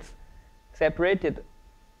admits separated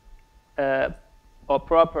or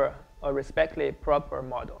proper or respectively proper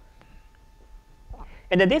model.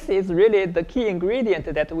 And this is really the key ingredient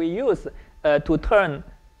that we use to turn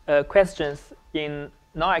questions in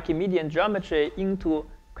non-Archimedean geometry into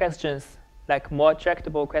questions like more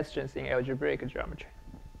tractable questions in algebraic geometry.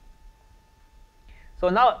 So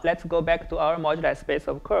now let's go back to our moduli space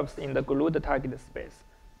of curves in the glued target space.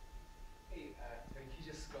 Hey, can you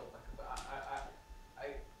just scroll back a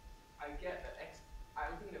bit? I get that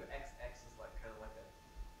I'm thinking of XX as like kind of like a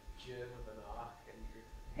germ of an arc, and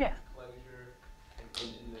your closure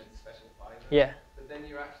in the special fiber. Yeah. But then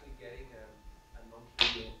you're actually getting a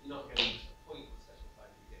non-trivial. You're not getting just a point of special fiber.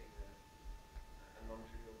 You're getting a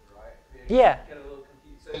non-trivial variety. I mean, Yeah. Get a little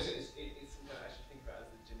confused. So it's something that I should think about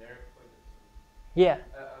as a generic point of view. Yeah.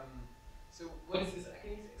 So what is this?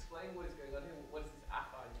 Can you explain what is going on here? What is this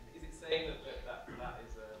affine? Is it saying that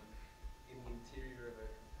is in the interior of a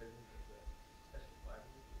component of the special fiber?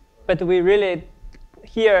 But we really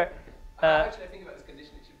here. How should I think about this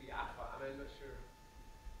condition? It should be affine. I'm not sure.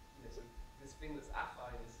 So this thing that's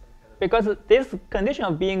affine is some kind of. Because this condition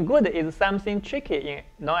of being good is something tricky in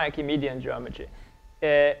non-Archimedean geometry.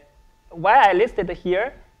 Why I listed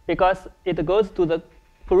here? Because it goes to the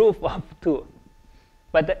proof of 2.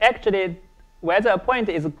 But actually, whether a point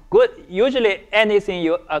is good, usually anything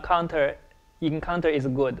you encounter is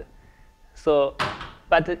good. So,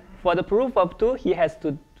 but for the proof of 2, he has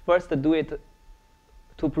to first do it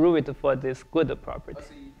to prove it for this good property. Oh,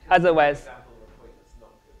 so you Otherwise, example of a point that's not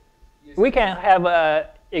good. we can have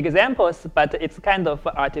examples, but it's kind of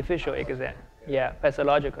artificial example. Yeah,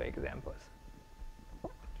 pathological examples.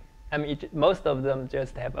 I mean, most of them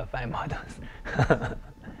just have affine models.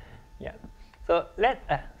 Yeah. So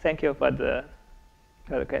thank you for the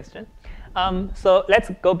question. So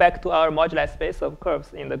let's go back to our moduli space of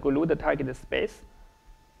curves in the glued target space,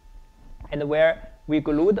 and where we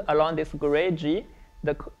glued along this gray G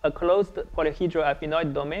a closed polyhedral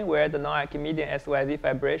affinoid domain where the non-Archimedean SYZ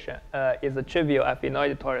fibration is a trivial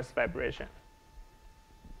affinoid torus fibration.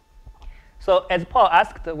 So as Paul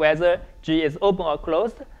asked whether G is open or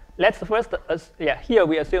closed, let's first, here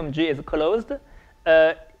we assume G is closed.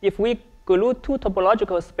 If we glue two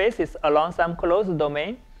topological spaces along some closed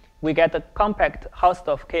domain, we get a compact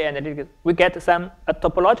Hausdorff K analytic. We get a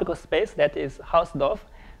topological space that is Hausdorff,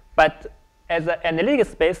 but as an analytic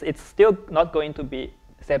space, it's still not going to be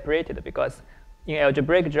separated because in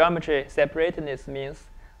algebraic geometry, separatedness means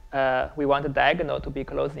we want the diagonal to be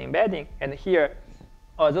closed embedding. And here,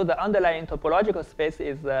 although the underlying topological space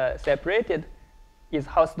is separated, is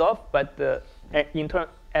Hausdorff, but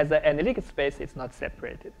as an analytic space, it's not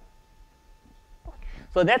separated.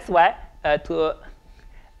 So that's why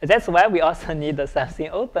we also need something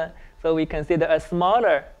open. So we consider a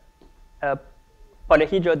smaller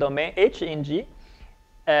polyhedral domain H in G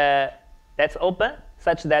that's open,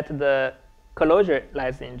 such that the closure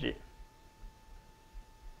lies in G.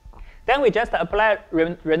 Then we just apply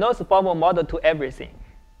Reynolds formal model to everything.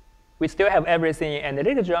 We still have everything in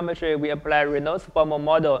analytic geometry. We apply Reynolds formal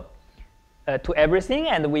model to everything,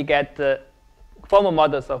 and we get formal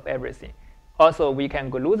models of everything. Also, we can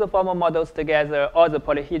glue the formal models together. All the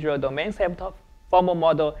polyhedral domains have formal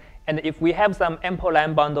model. And if we have some ample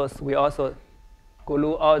line bundles, we also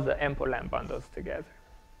glue all the ample line bundles together.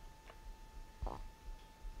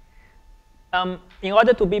 In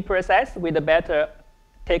order to be precise, we'd better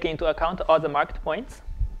take into account all the marked points.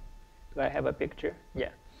 Do I have a picture? Yeah.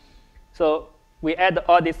 So we add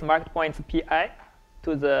all these marked points pi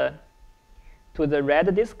to the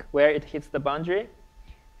red disk where it hits the boundary,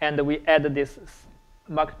 and we add this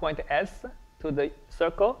marked point s to the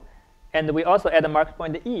circle, and we also add a marked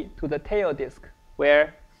point e to the tail disk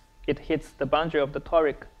where it hits the boundary of the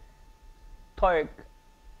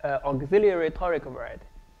auxiliary toric variety.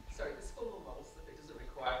 Sorry, this formal model snippet doesn't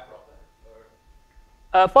require proper?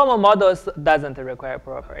 Or? Formal models doesn't require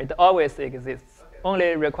proper. It always exists. Okay.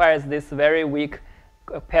 Only requires this very weak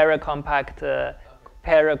para-compact,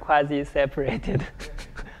 para-quasi-separated.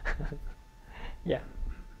 Yeah.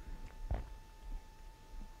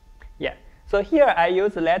 Yeah. So here I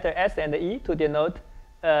use the letter S and E to denote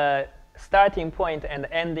starting point and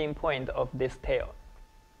ending point of this tail.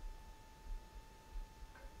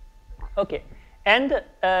 OK. And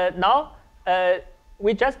now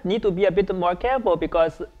we just need to be a bit more careful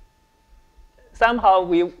because somehow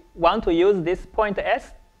we want to use this point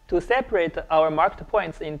S to separate our marked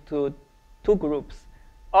points into two groups,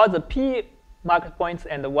 all the P marked points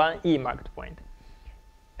and one E marked point.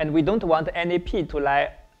 And we don't want any P to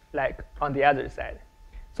lie like on the other side.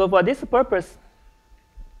 So for this purpose,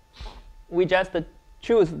 we just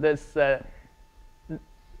choose this.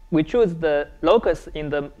 We choose the locus in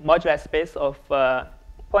the modular space of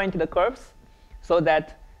pointed curves so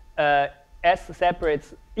that S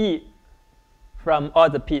separates E from all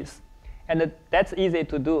the P's. And that's easy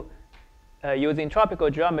to do. Using tropical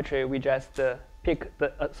geometry, we just pick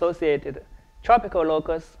the associated tropical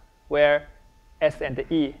locus where S and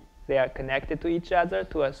E, they are connected to each other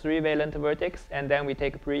to a 3-valent vertex, and then we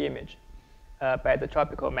take a pre-image by the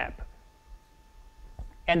tropical map.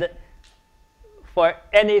 And for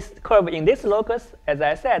any curve in this locus, as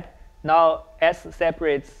I said, now S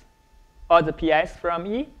separates all the PI's from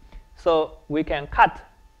E. So we can cut,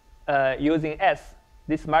 using S,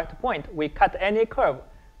 this marked point, we cut any curve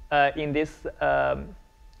in this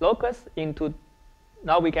locus into,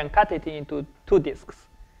 now we can cut it into two disks,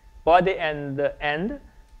 body and the end,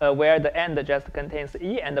 where the end just contains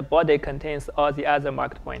E and the body contains all the other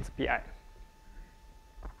marked points PI.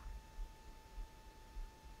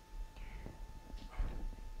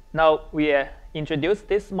 Now we introduce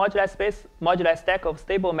this modular space, modular stack of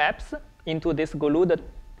stable maps into this glued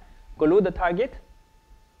target,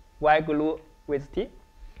 Y glue with T,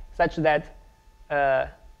 such that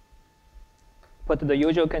put the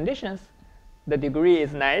usual conditions, the degree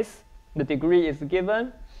is nice, the degree is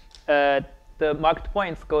given, the marked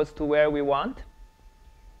points goes to where we want,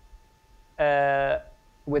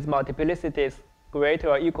 with multiplicities greater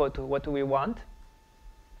or equal to what we want.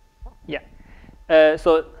 Yeah.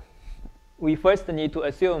 So we first need to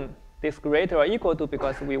assume this greater or equal to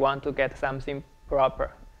because we want to get something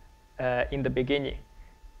proper in the beginning.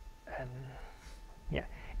 Yeah.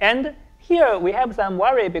 And here we have some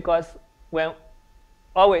worry because when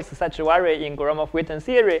always such a worry in Gromov-Witten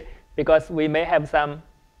theory because we may have some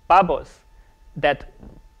bubbles that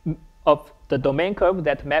of the domain curve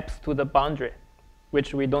that maps to the boundary,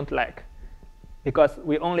 which we don't like because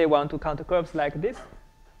we only want to count curves like this,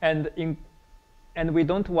 and we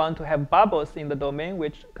don't want to have bubbles in the domain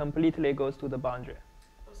which completely goes to the boundary.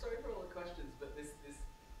 I'm sorry for all the questions, but this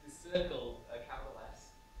circle, capital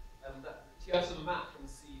S, do you have some map from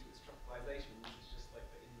C to its tropicalization, which is just like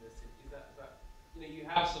the inverse? Is that you know, you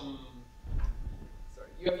have some, sorry,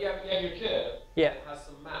 you have your curve, yeah. It has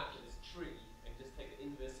some map to this tree, and just take the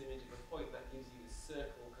inverse image of a point that gives you a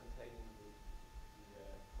circle containing the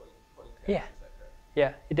point curve. Yeah. Is that correct?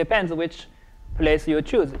 Yeah, it depends which place you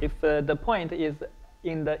choose. If the point is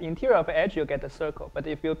in the interior of edge, you get a circle. But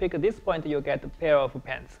if you pick this point, you get a pair of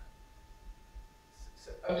pens.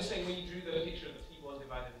 So I'm just saying, when you drew the picture of the P1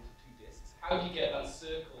 divided into two disks, how do you get that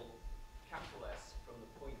circle, capital S, from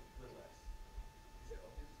the point little s? Is it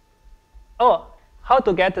obvious? Oh, how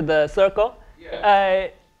to get the circle? Yeah.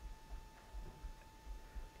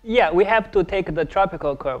 Yeah, we have to take the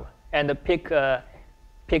tropical curve and pick the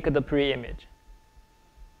pre-image.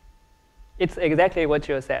 It's exactly what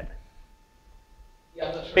you said. Yeah,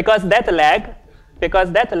 I'm not sure. Because that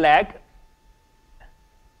lag,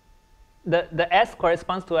 the S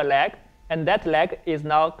corresponds to a lag, and that lag is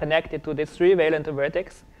now connected to this 3-valent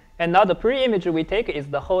vertex. And now the pre-image we take is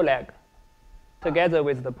the whole lag together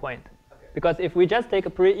with the point. Okay. Because if we just take a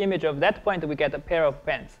pre-image of that point, we get a pair of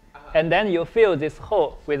pens. And then you fill this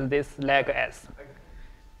hole with this lag S. Okay.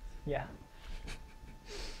 Yeah.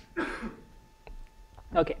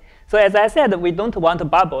 OK. So as I said, we don't want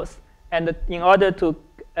bubbles. And in order to,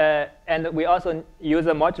 and we also use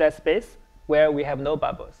a modular space where we have no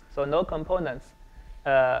bubbles. So no components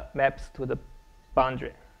maps to the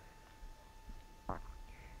boundary.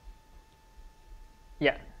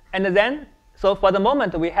 Yeah, and then, so for the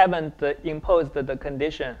moment, we haven't imposed the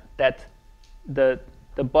condition that the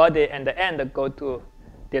body and the end go to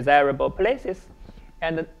desirable places.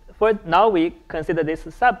 And for now, we consider this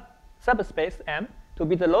subspace M to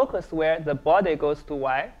be the locus where the body goes to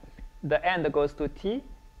Y, the end goes to T,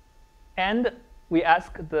 and we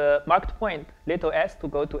ask the marked point, little s, to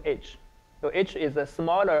go to H. So H is a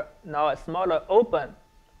smaller open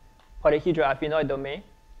polyhedral affinoid domain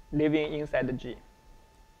living inside G.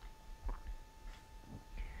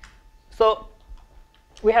 So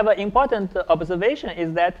we have an important observation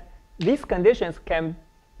is that these conditions can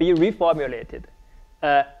be reformulated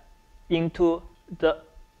into the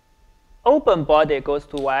open body goes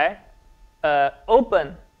to Y,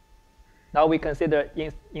 open. Now we consider,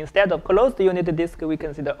 instead of closed unit disk, we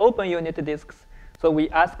consider open unit disks. So we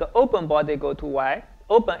ask open body go to Y,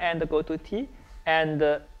 open end go to T, and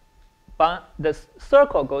the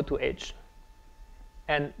circle go to H.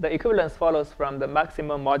 And the equivalence follows from the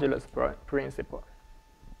maximum modulus principle.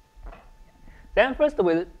 Then first,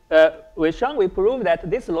 we prove that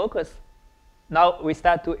this locus, now we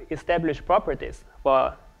start to establish properties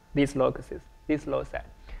for these locuses, these loci.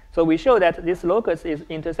 So we show that this locus is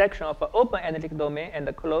intersection of an open analytic domain and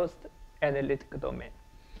a closed analytic domain.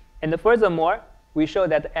 And furthermore, we show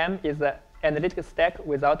that M is an analytic stack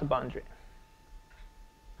without boundary.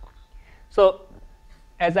 So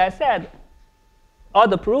as I said, all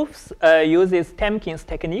the proofs uses Temkin's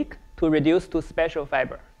technique to reduce to special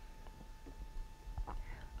fiber.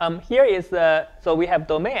 Here is, so we have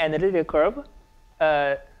domain analytic curve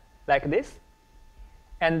like this.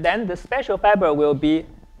 And then the special fiber will be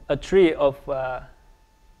a tree of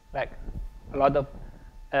like a lot of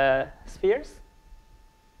spheres.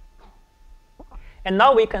 And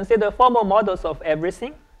now we consider formal models of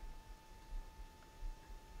everything.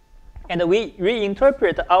 And we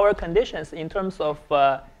reinterpret our conditions in terms of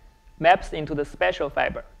maps into the special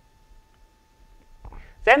fiber.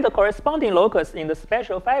 Then the corresponding locus in the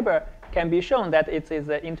special fiber can be shown that it is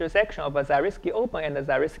the intersection of a Zariski open and a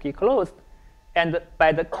Zariski closed. And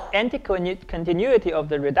by the anti-continuity of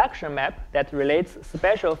the reduction map that relates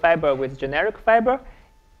special fiber with generic fiber,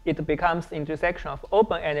 it becomes intersection of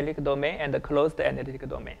open analytic domain and the closed analytic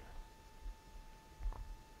domain.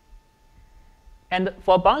 And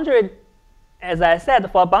for boundary, as I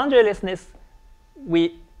said, for boundarylessness,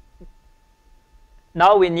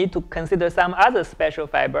 now we need to consider some other special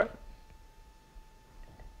fiber.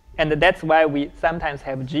 And that's why we sometimes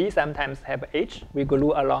have G, sometimes have H. We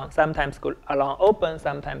glue along, sometimes go along open,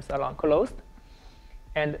 sometimes along closed.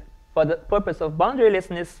 And for the purpose of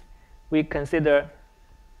boundarylessness, we consider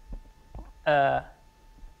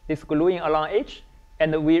this gluing along H.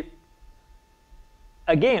 And we,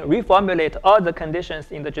 again, reformulate all the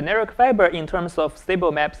conditions in the generic fiber in terms of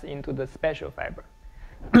stable maps into the special fiber.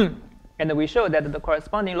 And we show that the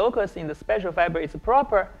corresponding locus in the special fiber is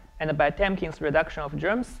proper. And by Temkin's reduction of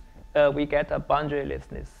germs, we get a boundaryless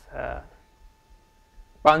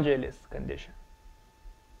condition.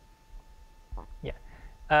 Yeah,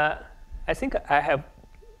 I think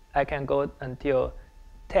I can go until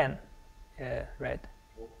 10, right?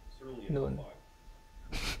 Well, certainly noon.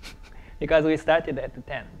 Because we started at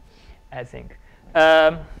 10, I think.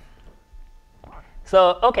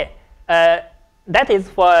 So okay, that is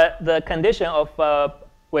for the condition of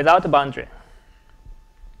without boundary.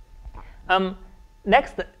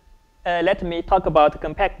 Next, let me talk about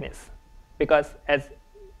compactness, because as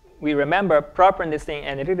we remember, properness in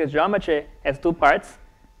analytic geometry has two parts.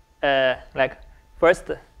 Like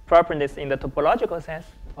first, properness in the topological sense,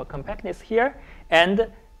 or compactness here, and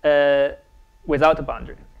without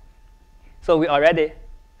boundary. So we already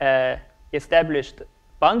established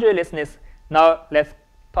boundarylessness. Now let's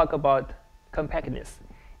talk about compactness.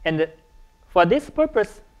 And for this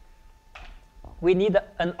purpose, we need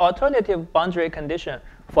an alternative boundary condition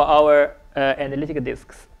for our analytic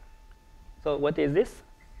disks. So what is this?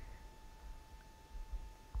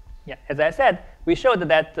 Yeah, as I said, we showed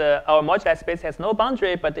that our moduli space has no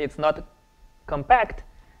boundary, but it's not compact.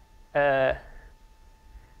 And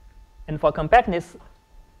for compactness,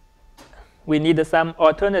 we need some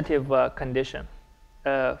alternative condition.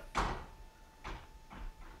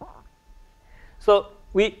 So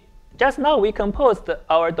just now we composed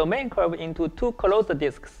our domain curve into two closed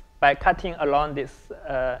disks by cutting along this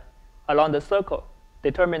along the circle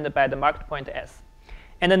determined by the marked point S.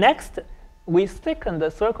 And the next, we thicken the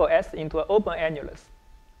circle S into an open annulus.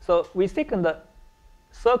 So we thicken the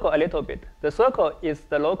circle a little bit. The circle is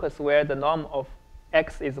the locus where the norm of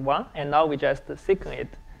x is 1, and now we just thicken it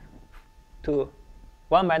to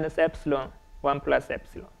 1 minus epsilon, 1 plus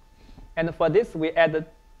epsilon. And for this, we added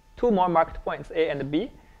 2 more marked points, A and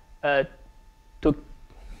B, to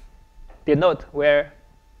denote where,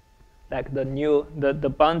 like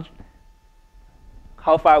the bound,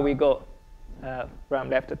 how far we go from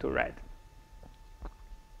left to right.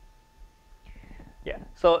 Yeah.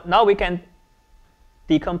 So now we can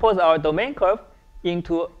decompose our domain curve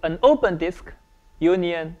into an open disk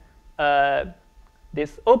union,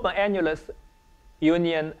 this open annulus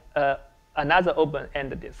union another open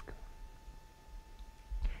end disk.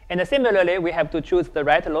 And similarly, we have to choose the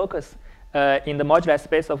right locus in the modular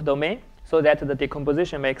space of domain so that the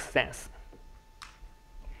decomposition makes sense.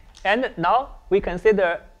 And now we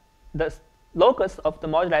consider the locus of the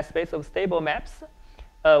modular space of stable maps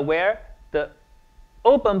where the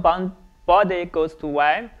open bound body goes to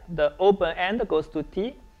Y, the open end goes to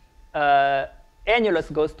T,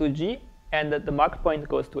 annulus goes to G, and the mark point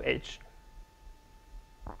goes to H.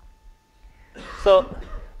 So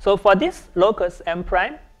for this locus M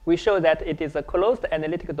prime, we show that it is a closed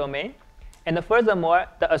analytic domain. And furthermore,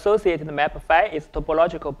 the associated map phi is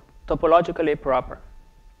topologically proper.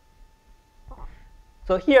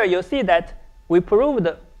 So here you see that we proved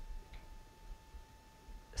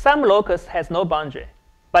some locus has no boundary,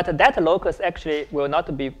 but that locus actually will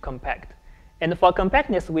not be compact. And for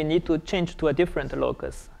compactness, we need to change to a different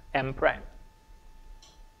locus, M prime.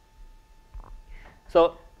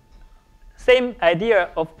 So same idea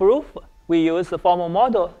of proof, we use a formal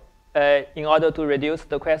model in order to reduce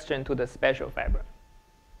the question to the special fiber.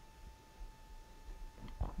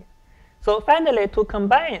 So finally, to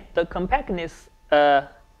combine the compactness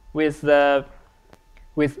with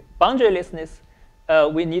boundarylessness,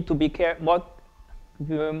 we need to be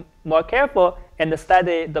more careful and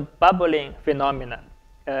study the bubbling phenomena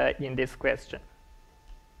in this question.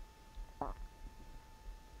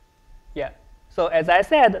 Yeah. So as I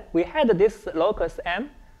said, we had this locus M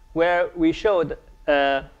where we showed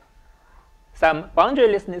some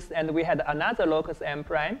boundarylessness, and we had another locus M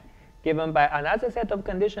prime given by another set of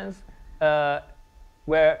conditions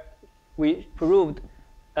where we proved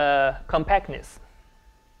compactness.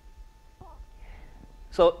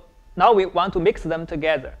 So now we want to mix them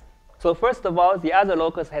together. So first of all, the other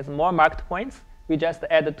locus has more marked points. We just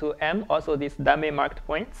add to M also these dummy marked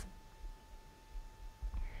points.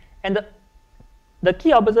 And the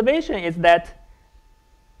key observation is that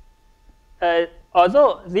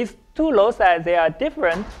although these two loci, they are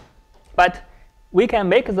different, but we can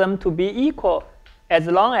make them to be equal as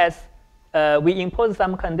long as we impose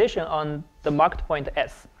some condition on the marked point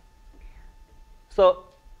S. So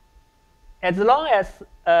as long as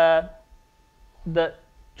the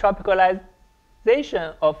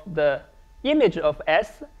tropicalization of the image of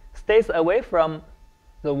S stays away from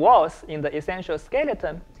the walls in the essential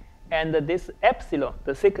skeleton, and this epsilon,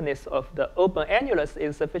 the thickness of the open annulus,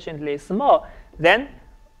 is sufficiently small, then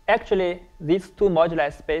actually these two modular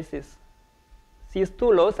spaces, these two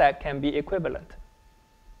loci can be equivalent.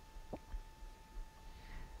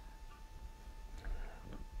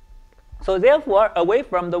 So therefore, away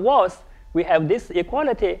from the walls, we have this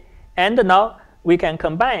equality, and now we can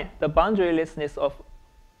combine the boundarylessness of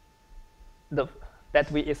that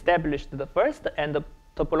we established the first and the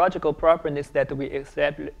topological properties that we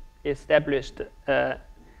established the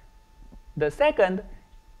second,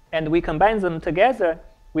 and we combine them together,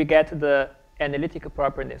 we get the analytic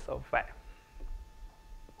properties of phi.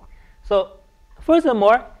 So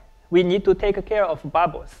furthermore, we need to take care of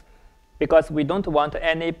bubbles, because we don't want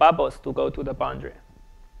any bubbles to go to the boundary.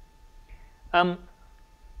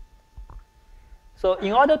 So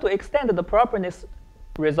in order to extend the properties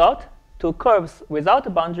result to curves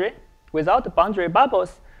without boundary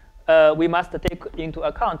bubbles, we must take into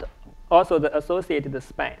account also the associated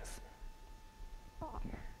spines.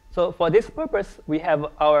 So for this purpose, we have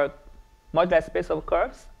our modular space of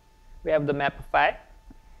curves. We have the map phi.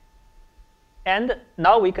 And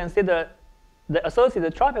now we consider the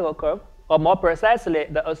associated tropical curve, or more precisely,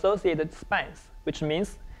 the associated spines, which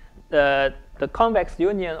means the convex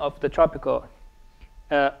union of the tropical,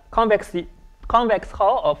 convex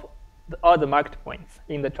hull of all the marked points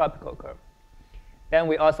in the tropical curve. Then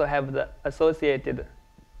we also have the associated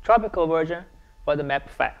tropical version for the map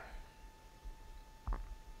phi.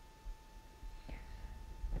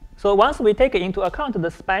 So once we take into account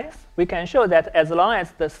the spines, we can show that as long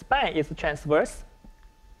as the spine is transverse,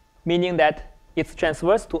 meaning that it's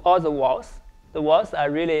transverse to all the walls are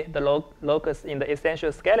really the locus in the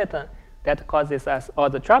essential skeleton that causes us all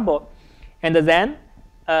the trouble. And then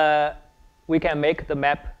we can make the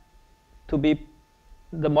map to be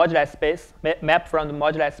the modular space, map from the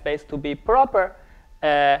modular space to be proper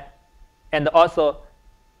and also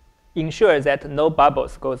ensure that no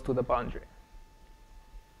bubbles goes to the boundary.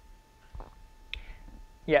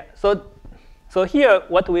 Yeah, so here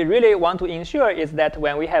what we really want to ensure is that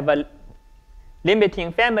when we have a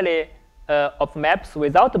limiting family of maps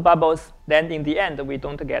without bubbles, then in the end we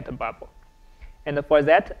don't get a bubble. And for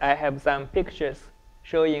that, I have some pictures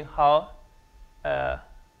showing how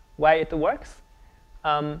why it works.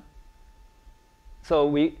 So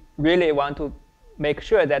we really want to make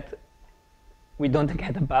sure that we don't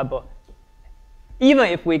get a bubble. Even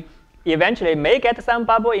if we eventually may get some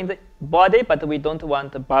bubble in the body, but we don't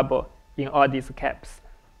want a bubble in all these caps.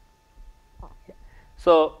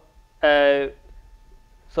 So,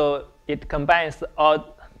 so it combines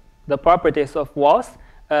all the properties of walls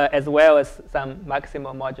as well as some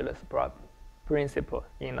maximal modulus principle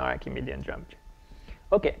in Archimedean geometry.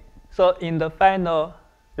 OK, so in the final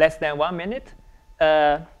less than 1 minute,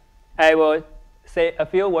 I will say a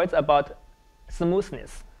few words about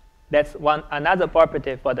smoothness. That's another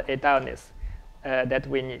property for the idealness that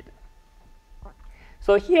we need.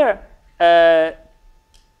 So here, a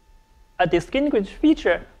distinguished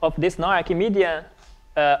feature of this non-Archimedean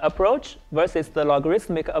approach versus the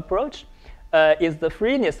logarithmic approach is the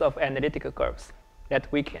freeness of analytic curves, that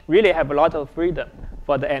we can really have a lot of freedom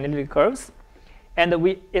for the analytic curves. And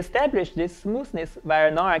we establish this smoothness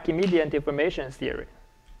via non-Archimedean deformation theory.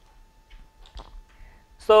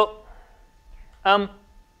 So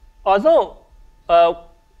although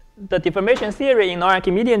the deformation theory in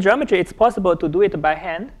non-Archimedean geometry, it's possible to do it by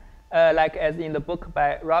hand, like as in the book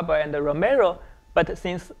by Robert and Romero. But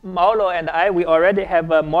since Maulo and I, we already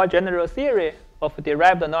have a more general theory of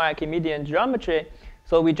derived non-Archimedean geometry,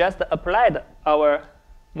 so we just applied our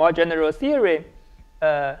more general theory,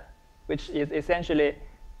 which is essentially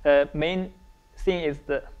main thing is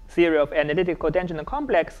the theory of analytic cotangent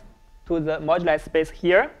complex to the moduli space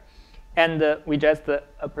here. And we just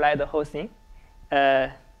apply the whole thing.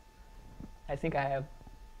 I think I have,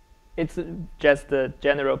 it's just the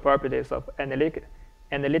general properties of analytic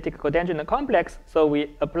cotangent complex. So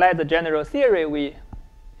we apply the general theory, we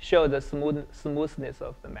show the smoothness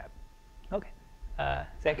of the map. OK,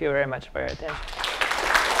 thank you very much for your attention.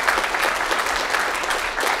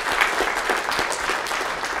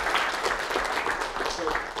 So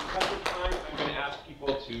because of time, I'm going to ask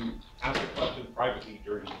people to ask a question privately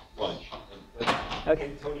during lunch. And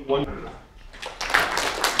OK. Tony, one.